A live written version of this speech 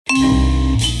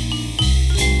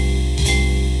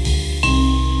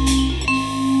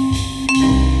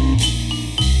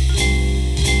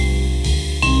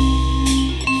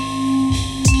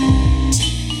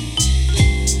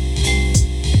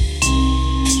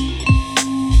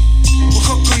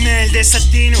el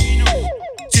desatino.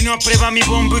 Si no aprueba mi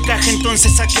bombo y caja,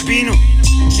 entonces ¿a qué vino?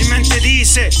 Mi mente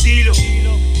dice, dilo.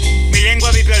 Mi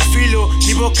lengua vive al filo,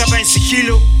 mi boca va en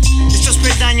sigilo. Estos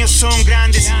peldaños son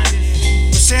grandes,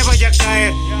 no se vaya a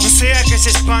caer, no sea que se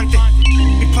espante.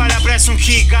 Mi palabra es un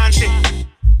gigante.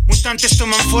 Mutantes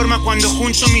toman forma cuando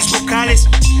junto mis vocales.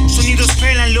 Sonidos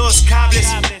pelan los cables.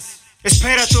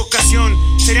 Espera tu ocasión,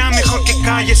 será mejor que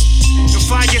calles. No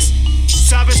falles, tú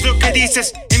sabes lo que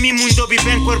dices. En mi mundo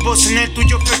viven cuervos, en el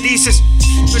tuyo perdices.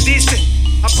 Perdiste,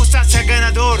 apostaste al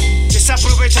ganador.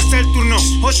 Desaprovechaste el turno,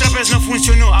 otra vez no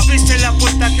funcionó. Abriste la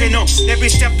puerta que no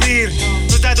debiste abrir.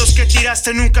 Los dados que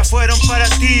tiraste nunca fueron para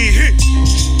ti.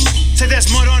 Se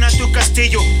desmorona tu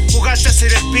castillo. Jugaste a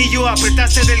ser el pillo,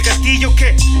 apretaste del gatillo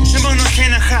que de mano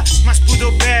ajena jamás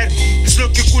pudo ver. Es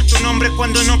lo que oculta un hombre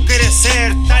cuando no quiere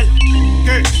ser tal.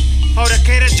 ¿Qué? Ahora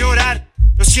quieres llorar.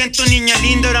 Lo siento, niña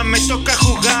linda, ahora me toca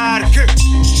jugar. ¿Qué?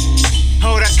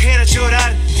 Ahora quieres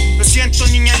llorar. Lo siento,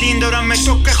 niña linda, ahora me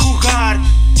toca jugar.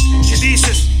 ¿Qué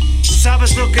dices? Tú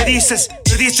sabes lo que dices.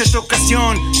 Perdiste tu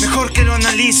ocasión, mejor que lo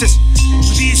analices.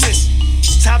 Tú dices,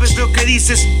 sabes lo que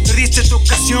dices. Perdiste tu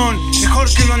ocasión,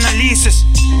 mejor que lo analices.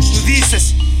 Tú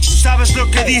dices, tú sabes lo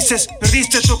que dices.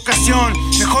 Perdiste tu ocasión,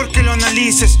 mejor que lo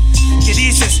analices. ¿Qué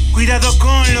dices? Cuidado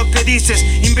con lo que dices.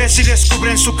 Imbéciles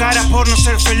cubren su cara por no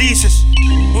ser felices.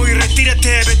 Uy,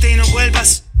 retírate, vete y no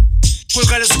vuelvas.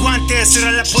 Cuelga los guantes,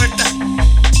 cierra la puerta.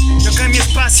 Yo acá en mi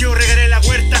espacio regaré la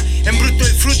huerta. Embruto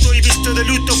el fruto y visto de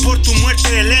luto por tu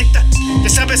muerte lenta. Ya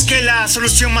sabes que la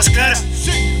solución más clara.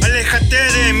 Aléjate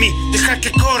de mí, deja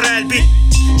que corra el beat.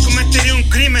 Cometeré un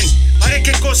crimen, haré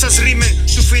que cosas rimen.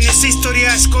 Tu fin es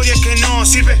historia, escoria que no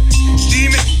sirve.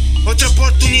 Dime, otra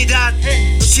oportunidad.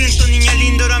 Lo siento, niña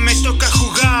linda, ahora me toca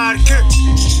jugar. ¿Qué?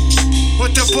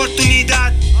 Otra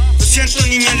oportunidad. Lo siento,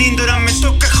 niña linda, ahora me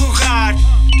toca jugar.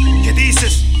 ¿Qué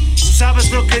dices? Tú sabes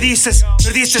lo que dices.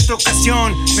 Perdiste tu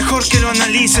ocasión, mejor que lo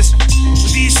analices. Tú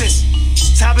dices,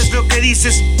 sabes lo que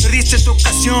dices. Perdiste tu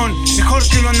ocasión, mejor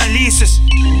que lo analices.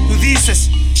 Tú dices,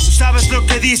 tú sabes lo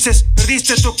que dices.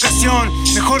 Perdiste tu ocasión,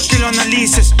 mejor que lo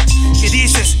analices. ¿Qué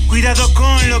dices? Cuidado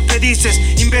con lo que dices.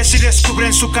 Imbéciles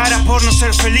cubren su cara por no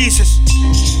ser felices.